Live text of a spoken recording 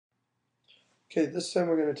Okay, this time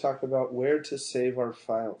we're going to talk about where to save our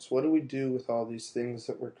files. What do we do with all these things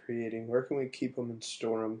that we're creating? Where can we keep them and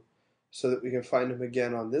store them so that we can find them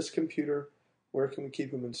again on this computer? Where can we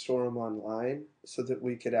keep them and store them online so that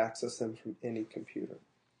we could access them from any computer?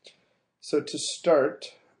 So to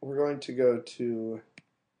start, we're going to go to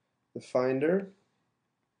the Finder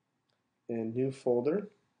and New Folder,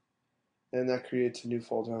 and that creates a new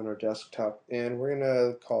folder on our desktop, and we're going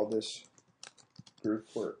to call this Group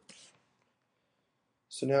Work.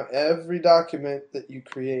 So now every document that you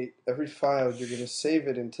create, every file, you're going to save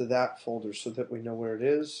it into that folder so that we know where it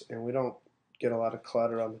is and we don't get a lot of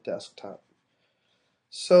clutter on the desktop.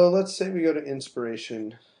 So let's say we go to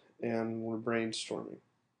Inspiration and we're brainstorming.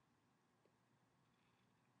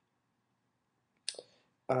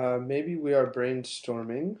 Maybe we are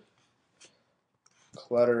brainstorming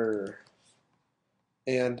clutter,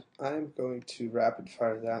 and I'm going to rapid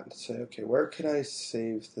fire that and say, okay, where could I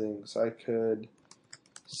save things? I could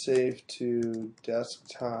save to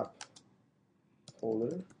desktop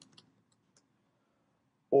folder,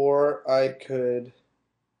 or I could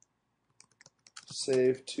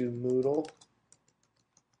save to Moodle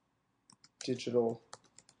Digital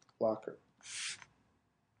Locker.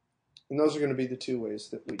 And those are going to be the two ways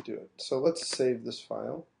that we do it. So let's save this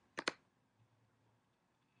file.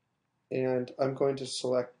 And I'm going to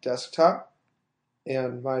select Desktop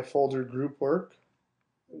and my folder Group Work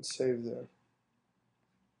and save there.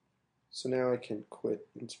 So now I can quit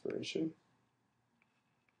Inspiration.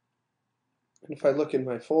 And if I look in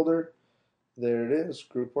my folder, there it is,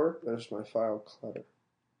 Group Work. There's my file Clutter.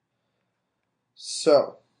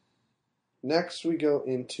 So next we go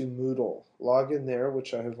into Moodle. Log in there,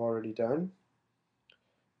 which I have already done.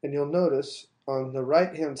 And you'll notice on the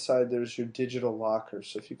right hand side there's your digital locker.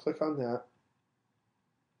 So if you click on that,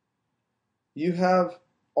 you have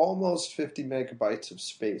almost 50 megabytes of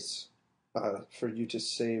space for you to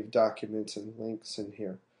save documents and links in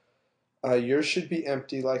here. Yours should be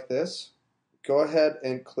empty like this. Go ahead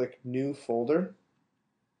and click New Folder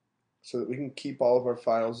so that we can keep all of our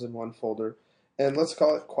files in one folder. And let's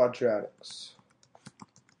call it Quadratics.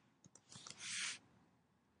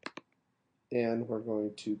 And we're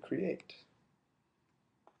going to create.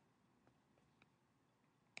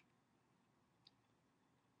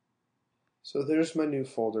 So there's my new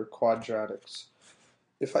folder, Quadratics.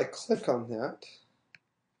 If I click on that,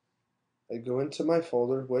 I go into my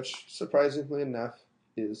folder, which surprisingly enough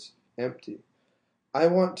is empty. I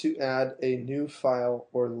want to add a new file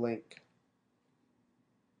or link.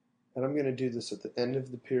 And I'm going to do this at the end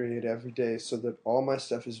of the period every day so that all my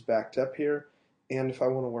stuff is backed up here, and if I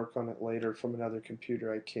want to work on it later from another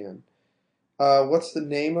computer, I can. What's the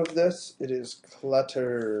name of this? It is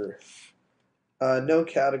Clutter. No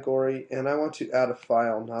category, and I want to add a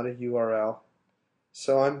file, not a URL.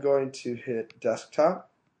 So I'm going to hit Desktop,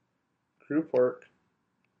 Group Work,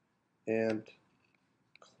 and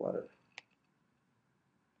Clutter.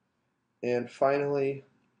 And finally,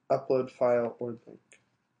 Upload File or Link.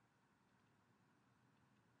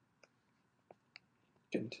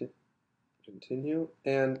 Continue,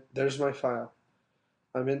 and there's my file.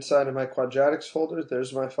 I'm inside of my Quadratics folder.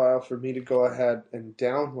 There's my file for me to go ahead and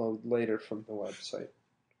download later from the website.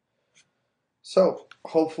 So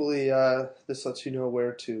hopefully this lets you know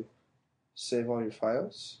where to save all your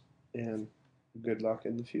files, and good luck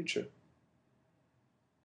in the future.